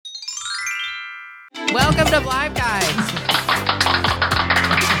Welcome to Blind Guys.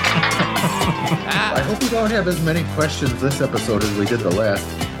 I hope we don't have as many questions this episode as we did the last.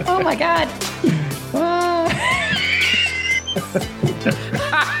 Oh my God.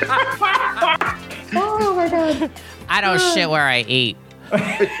 Oh my God. I don't shit where I eat.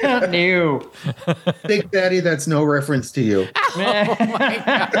 No. Big Daddy, that's no reference to you. Oh my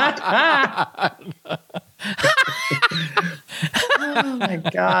God. Oh my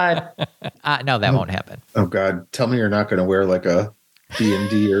God. No, that won't happen. Oh God, tell me you're not going to wear like a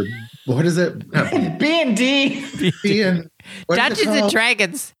B&D or what is it? B&D. B&D. Dungeons and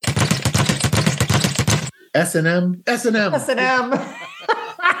Dragons. S&M. S&M. S&M.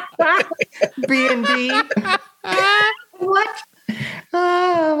 B&D. What?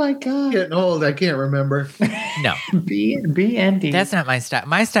 Oh my God. Getting old, I can't remember. No. B&D. That's not my style.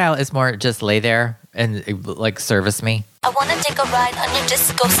 My style is more just lay there and like service me. I want to take a ride on your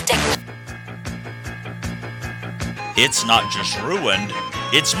disco stick. It's not just ruined,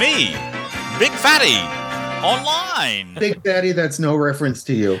 it's me, Big Fatty, online. Big Daddy, that's no reference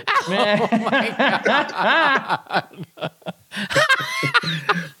to you. Oh my God.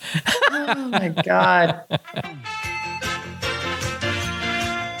 Oh my God.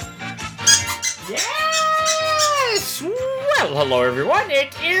 Yes! Well, hello everyone,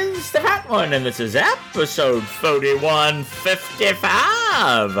 it is the Fat One, and this is episode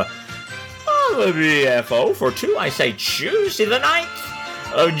 4155 of the BFO42. I say Tuesday the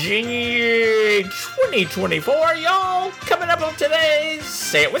 9th of January 2024. Y'all, coming up on today's,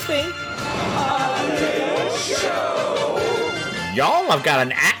 say it with me, y'all, I've got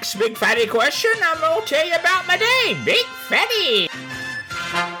an Axe Big Fatty question. I'm going to tell you about my day. Big Fatty.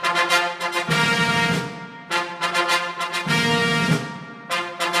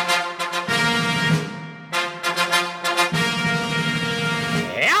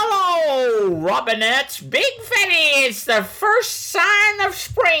 Hello, Robinettes. Big Fatty, it's the first sign of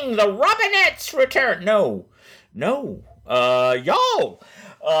spring. The Robinettes return. No. Y'all.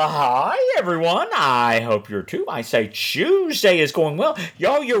 Hi, everyone. I hope you're too. I say Tuesday is going well.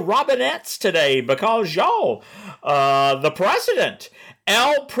 Y'all, you're Robinettes today because y'all, the president,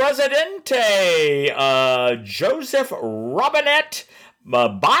 El Presidente, Joseph Robinette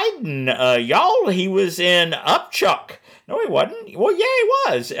Biden, y'all, he was in Upchuck. No, he wasn't. Well, yeah, he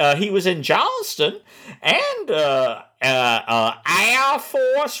was. He was in Charleston, and Air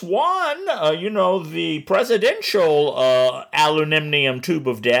Force One, the presidential aluminum tube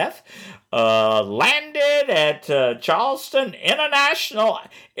of death, landed at Charleston International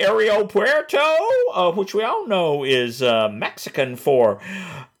Aeropuerto, which we all know is Mexican for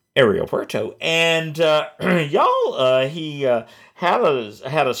Aeropuerto. And y'all, he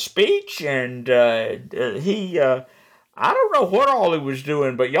had a speech, and he. I don't know what all he was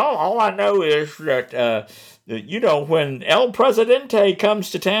doing, but y'all, all I know is that, when El Presidente comes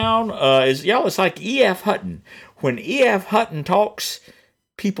to town, it's like E.F. Hutton. When E.F. Hutton talks,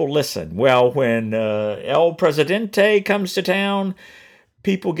 people listen. Well, when El Presidente comes to town,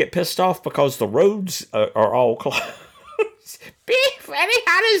 people get pissed off because the roads are all closed. Beef, Eddie,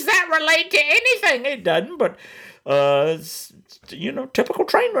 how does that relate to anything? It doesn't, but, typical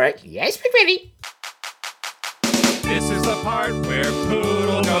train wreck. Yes, Beef Eddie. This is the part where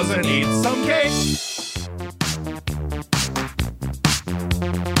Poodle goes and eats some cake.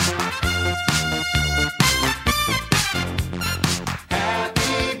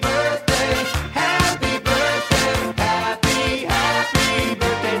 Happy birthday, happy birthday, happy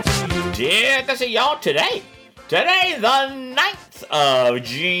birthday to you. Yeah, that's it, y'all. Today, the 9th of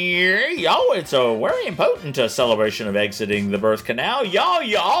January, y'all, it's a very important celebration of exiting the birth canal. Y'all,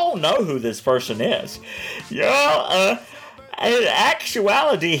 you all know who this person is. Y'all, in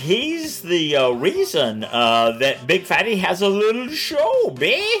actuality, he's the reason that Big Fatty has a little show.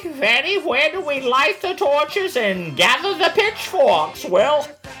 Big Fatty, where do we light the torches and gather the pitchforks? Well,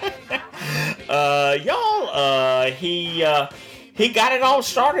 he got it all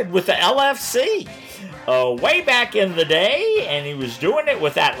started with the LFC. Way back in the day, and he was doing it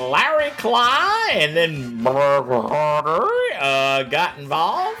with that Larry Cly, and then got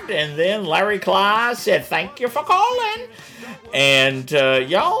involved, and then Larry Cly said, "Thank you for calling." And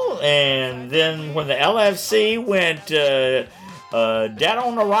and then when the LFC went dead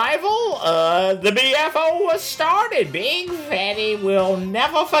on arrival, the BFO was started. Big Fatty will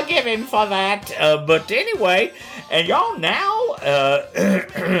never forgive him for that. But anyway, and y'all, now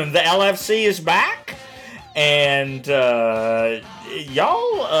the LFC is back. And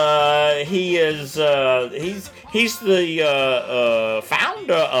he is he's the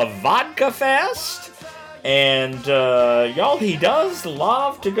founder of Vodka Fest, And y'all, he does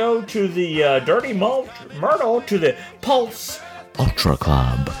love to go to the Dirty Myrtle, to the Pulse Ultra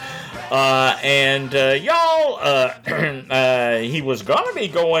Club. And y'all, he was gonna be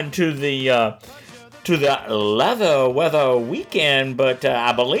going to the leather weather weekend, but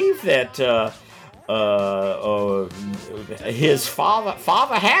I believe that his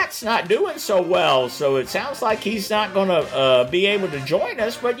father Hat's not doing so well, so it sounds like he's not gonna be able to join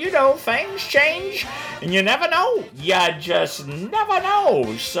us. But you know, things change, and you never know. You just never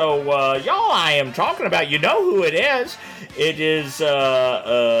know. So y'all, I am talking about. You know who it is? It is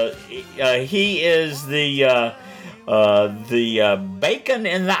he is the bacon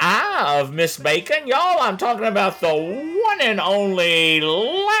in the eye of Miss Bacon. Y'all, I'm talking about the one and only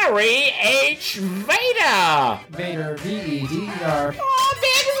Larry H. Vader. Vader, V-E-D-E-R. Oh,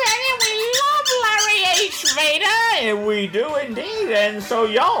 Big Vanny, we love Larry H. Vader, and we do indeed. And so,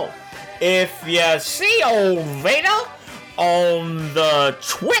 y'all, if you see old Vader on the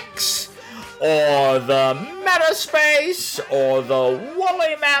Twix, or the Metaspace, or the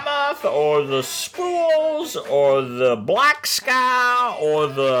Woolly Mammoth, or the Spools, or the Black Sky, or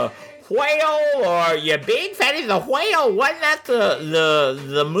the Whale, or you Big Fatty, the Whale. Wasn't that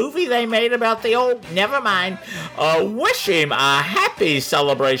the movie they made about the old? Never mind. Wish him a happy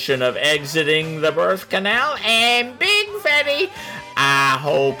celebration of exiting the birth canal, and Big Fatty, I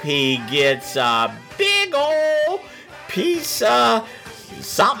hope he gets a big old piece of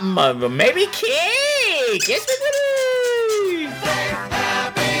something, maybe cake. Yes, we do.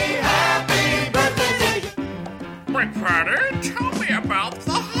 Happy birthday. Big Fatty, tell me about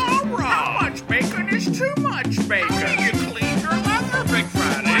the horror. How much bacon is too much bacon? How do you clean your leather, Big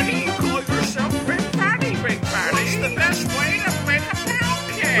Fatty? Why do you call yourself Big Fatty, Big Fatty? What's the best way to make a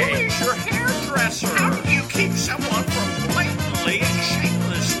pound cake? Who is your hairdresser? How do you keep someone from blatantly and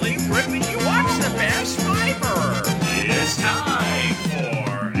shamelessly ripping you off? What's the best fiber? It's time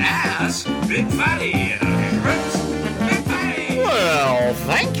for Ask Big Fatty. Big Fatty. Well,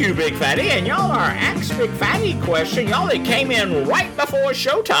 thank you, Big Fatty. And y'all, our Ask Big Fatty question, y'all, it came in right before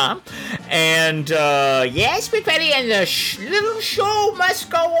showtime. And, yes, Big Fatty, and the little show must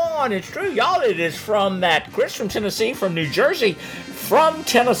go on. It's true, y'all. It is from that Chris from Tennessee, from New Jersey, from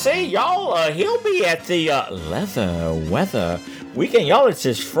Tennessee. Y'all, he'll be at the leather weather weekend. Y'all, it's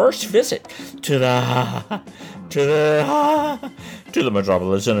his first visit to the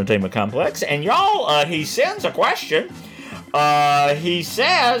Metropolis Entertainment Complex. And y'all, he sends a question. He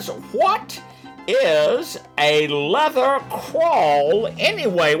says, what is a leather crawl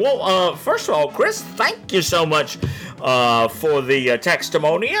anyway? Well, first of all, Chris, thank you so much for the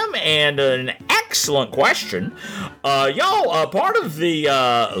testimonium, and an excellent question. Y'all, part of the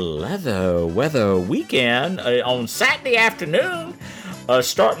leather weather weekend on Saturday afternoon,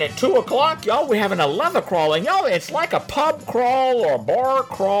 starting at 2 o'clock, y'all, we're having a leather crawl. And y'all, it's like a pub crawl or a bar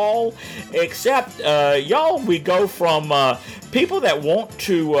crawl, except, y'all, we go from people that want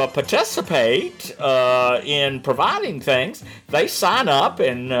to participate in providing things. They sign up,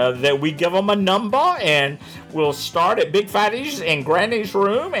 and that we give them a number, and we'll start at Big Fatty's and Granny's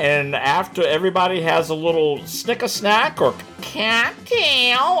room, and after everybody has a little snicker snack or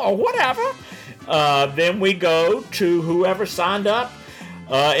cocktail or whatever, then we go to whoever signed up.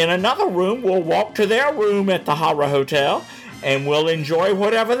 In another room, we'll walk to their room at the Hara Hotel, and we'll enjoy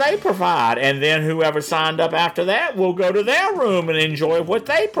whatever they provide. And then whoever signed up after that, will go to their room and enjoy what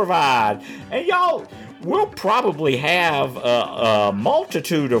they provide. And y'all, we'll probably have a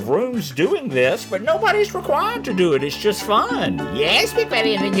multitude of rooms doing this, but nobody's required to do it. It's just fun. Yes, Big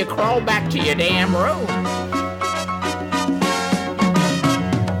Betty, and then you crawl back to your damn room.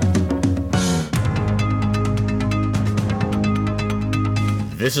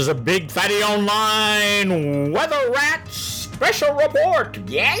 This is a Big Fatty Online Weather Rat special report.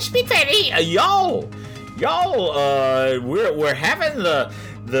 Yes, Big Fatty, y'all, we're having the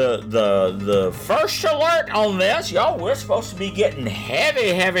first alert on this. Y'all, we're supposed to be getting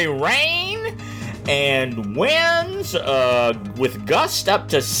heavy rain and winds with gusts up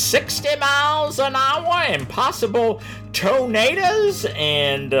to 60 miles an hour, and possible tornadoes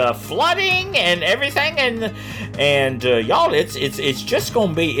and flooding and everything, and y'all, it's just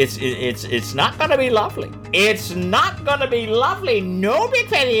gonna be it's not gonna be lovely. It's not gonna be lovely. No, Big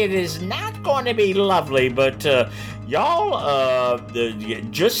Fatty, it is not gonna be lovely. But y'all,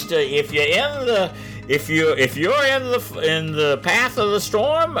 just if you're in the path of the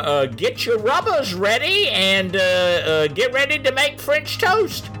storm, get your rubbers ready and get ready to make French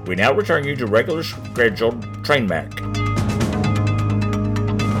toast. We now return you to regular scheduled train back.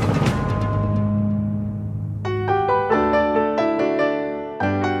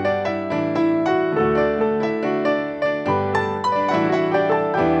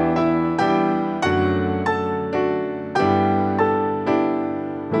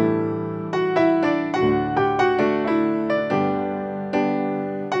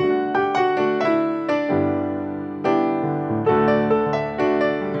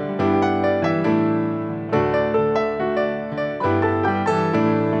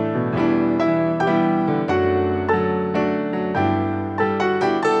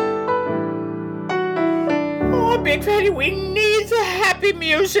 Fatty, we need the happy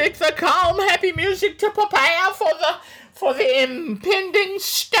music, the calm, happy music to prepare for the impending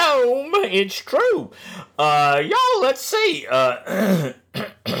storm. It's true. Y'all, let's see. After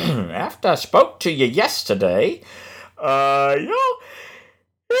I spoke to you yesterday, it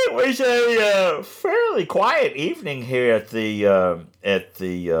was a fairly quiet evening here at the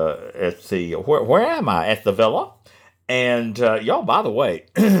where am I? At the villa. And y'all, by the way,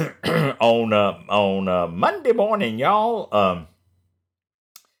 on Monday morning, y'all,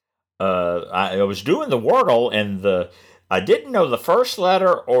 I was doing the Wordle, and I didn't know the first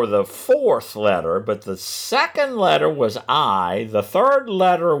letter or the fourth letter, but the second letter was I, the third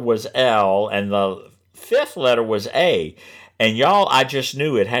letter was L, and the fifth letter was A. And y'all, I just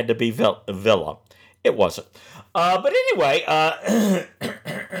knew it had to be Villa. It wasn't. But anyway,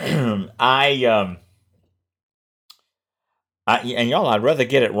 and y'all, I'd rather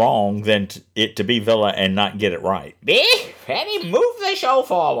get it wrong than it to be Villa and not get it right. Penny, move the show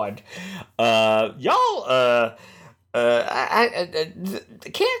forward. Y'all, I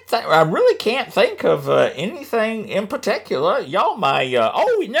really can't think of anything in particular. Y'all,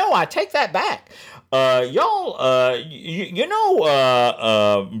 I take that back. Y'all,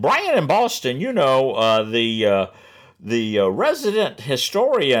 Brian in Boston, the resident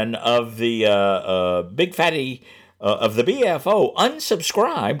historian of the Big Fatty of the BFO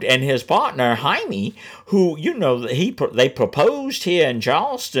unsubscribed, and his partner Jaime, who they proposed here in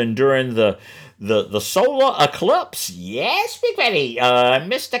Charleston during the solar eclipse. Yes, Big Fatty,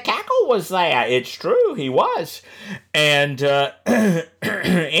 Mr. Cackle was there. It's true, he was. And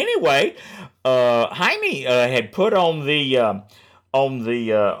anyway, Jaime had put on the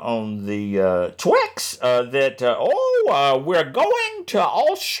Twix that we're going to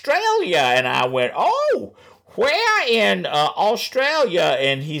Australia, and I went, oh, where in Australia?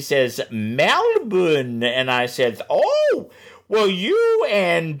 And he says Melbourne, and I said, oh, well, you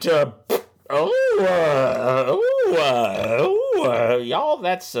and y'all,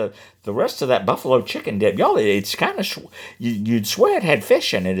 that's the rest of that buffalo chicken dip. Y'all, it's kind of, you'd swear it had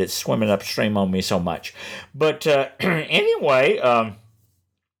fish in it. It's swimming upstream on me so much. But anyway,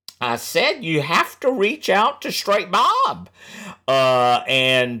 I said you have to reach out to Straight Bob.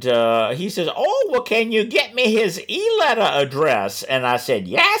 And he says, oh, well, can you get me his e-letter address? And I said,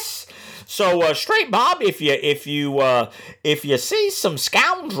 yes. So, Straight Bob, if you see some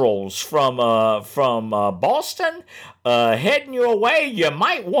scoundrels from Boston heading your way, you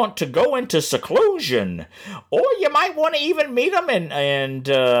might want to go into seclusion, or you might want to even meet them and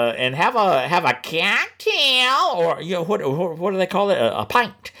have a cocktail, or what do they call it? A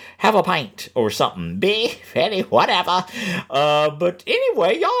pint. Have a pint or something. Whatever. But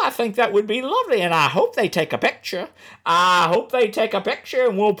anyway, y'all, I think that would be lovely, and I hope they take a picture. And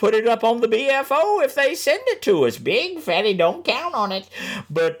we'll put it up on the BFO if they send it to us. Big Fatty, don't count on it.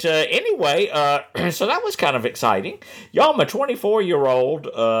 But anyway, so that was kind of exciting. Y'all, my 24-year-old,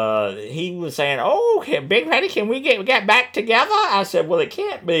 he was saying, oh, Big Fatty, can we get back together? I said, well, it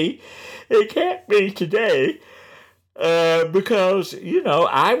can't be today. Because,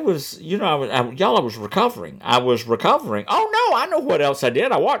 I was recovering. I was recovering. Oh, no, I know what else I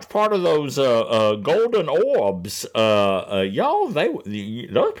did. I watched part of those golden orbs. Y'all,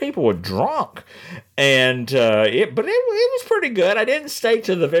 those people were drunk. And, it was pretty good. I didn't stay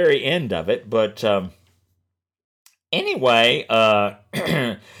to the very end of it. But, anyway,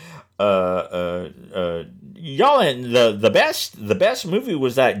 y'all, and the best movie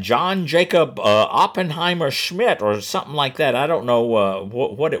was that John Jacob Oppenheimer Schmidt or something like that. I don't know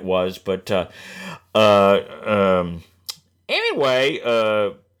what it was, but anyway,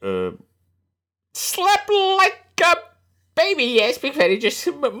 slept like a baby. Yes, Big Fatty, just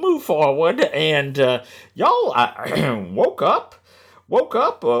move forward. And y'all, I woke up. I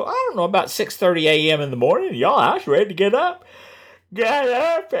don't know, about 6:30 a.m. in the morning. Y'all, I was ready to get up. Got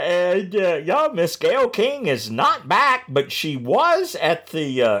up, and y'all, Miss Gail King is not back, but she was at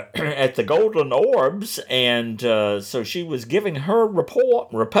the Golden Orbs, and so she was giving her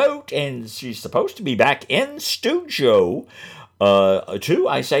report, and she's supposed to be back in studio.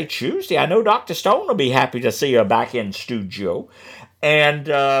 I say Tuesday. I know Dr. Stone will be happy to see her back in studio, and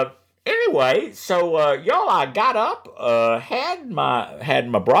anyway, so y'all, I got up, had my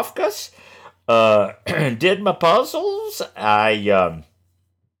brufkas. Did my puzzles. I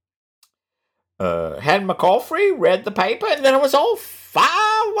had my coffee, read the paper, and then I was off.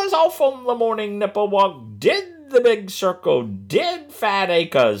 I was off on the morning nipple walk. Did the big circle. Did Fat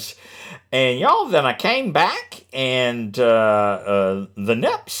Acres. And y'all, then I came back, and the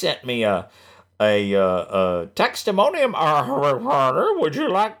nip sent me a testimonium reporter. Would you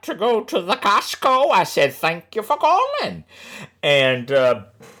like to go to the Costco? I said, thank you for calling. And,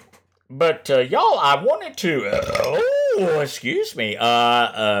 but y'all, I wanted to, excuse me.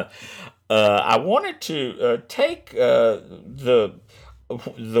 I wanted to take the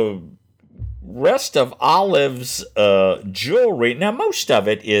rest of Olive's jewelry. Now, most of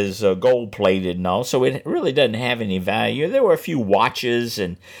it is gold-plated and all, so it really doesn't have any value. There were a few watches,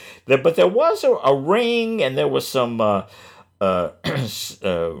 but there was a ring, and there was some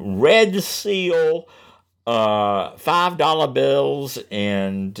red seal $5 bills,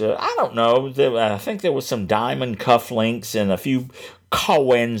 and I don't know. I think there was some diamond cufflinks and a few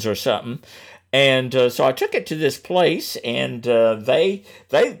coins or something. And so I took it to this place, and they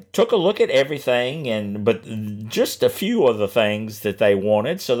took a look at everything, but just a few of the things that they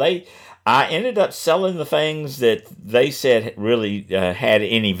wanted. So I ended up selling the things that they said really had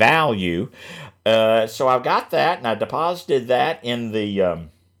any value. So I got that, and I deposited that in the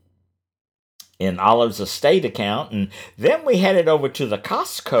in Olive's estate account, and then we headed over to the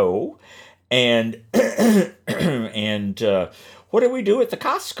Costco, and what did we do at the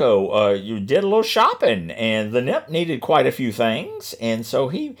Costco? You did a little shopping, and the Nip needed quite a few things, and so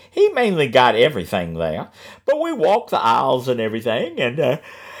he mainly got everything there. But we walked the aisles and everything, and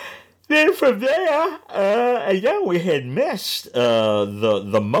then from there, we had missed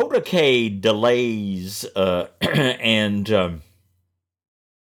the motorcade delays, and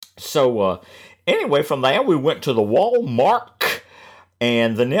so anyway, from there we went to the Walmart,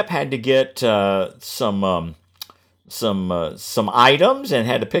 and the Nip had to get some items and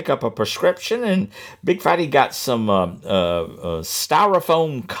had to pick up a prescription, and Big Fatty got some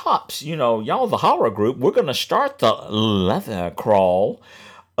styrofoam cups. You know, y'all, the horror group, we're going to start the leather crawl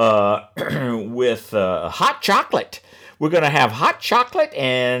with hot chocolate. We're going to have hot chocolate,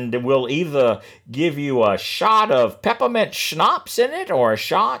 and we'll either give you a shot of peppermint schnapps in it or a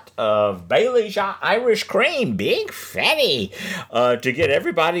shot of Bailey's Irish cream. Big Fatty, to get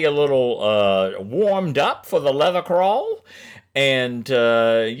everybody a little warmed up for the leather crawl. And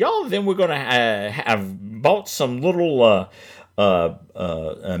y'all, then we're going to have bought some little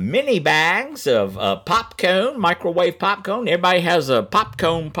mini bags of popcorn, microwave popcorn. Everybody has a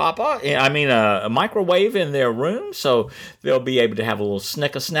popcorn a microwave in their room, so they'll be able to have a little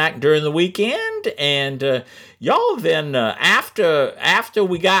snicker snack during the weekend. And y'all, then after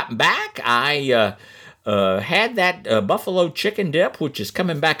we got back, I had that buffalo chicken dip, which is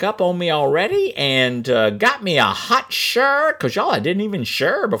coming back up on me already, and got me a hot shirt, because y'all, I didn't even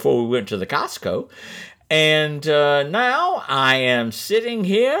share before we went to the Costco. And now I am sitting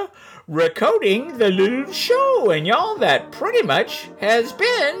here recording the little show, and y'all, that pretty much has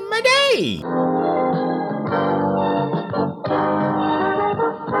been my day.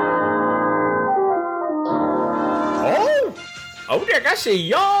 Oh, Dick, I see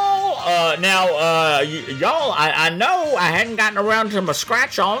y'all. Y'all, I know I hadn't gotten around to my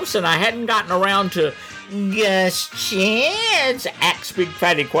scratch-offs, and I hadn't gotten around to Gus Chad's Axe Big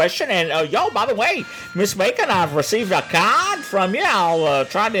Fatty question. And y'all, by the way, Miss Bacon, I've received a card from you. I'll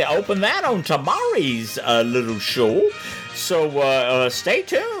try to open that on tomorrow's little show. So stay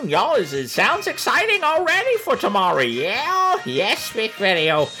tuned, y'all. It sounds exciting already for tomorrow. Yeah, yes, Big Fatty.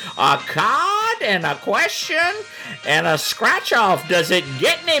 A card and a question and a scratch off. Does it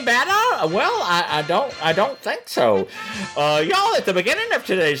get any better? Well, I don't think so. Y'all, at the beginning of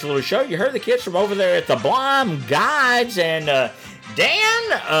today's little show, you heard the kids from over there at the Blonde Guides, and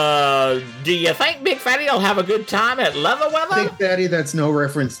Dan, do you think Big Fatty will have a good time at Leatherweather? Big Fatty, that's no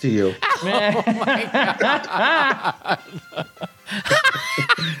reference to you. Oh my God.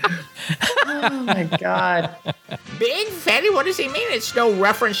 Oh my God. Big Fatty, what does he mean? It's no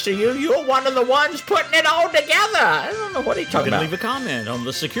reference to you. You're one of the ones putting it all together. I don't know what he's talking about. You can leave a comment on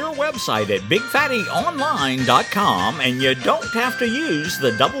the secure website at bigfattyonline.com, and you don't have to use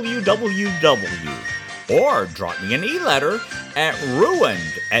the www. Or drop me an e-letter at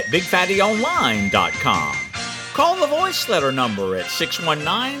ruined@bigfattyonline.com. Call the voice letter number at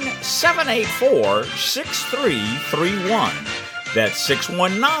 619-784-6331. That's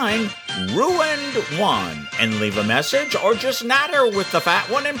 619-RUINED1. And leave a message or just natter with the fat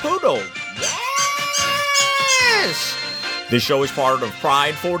one and poodle. Yes! This show is part of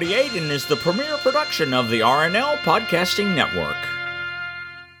Pride 48 and is the premier production of the RNL Podcasting Network.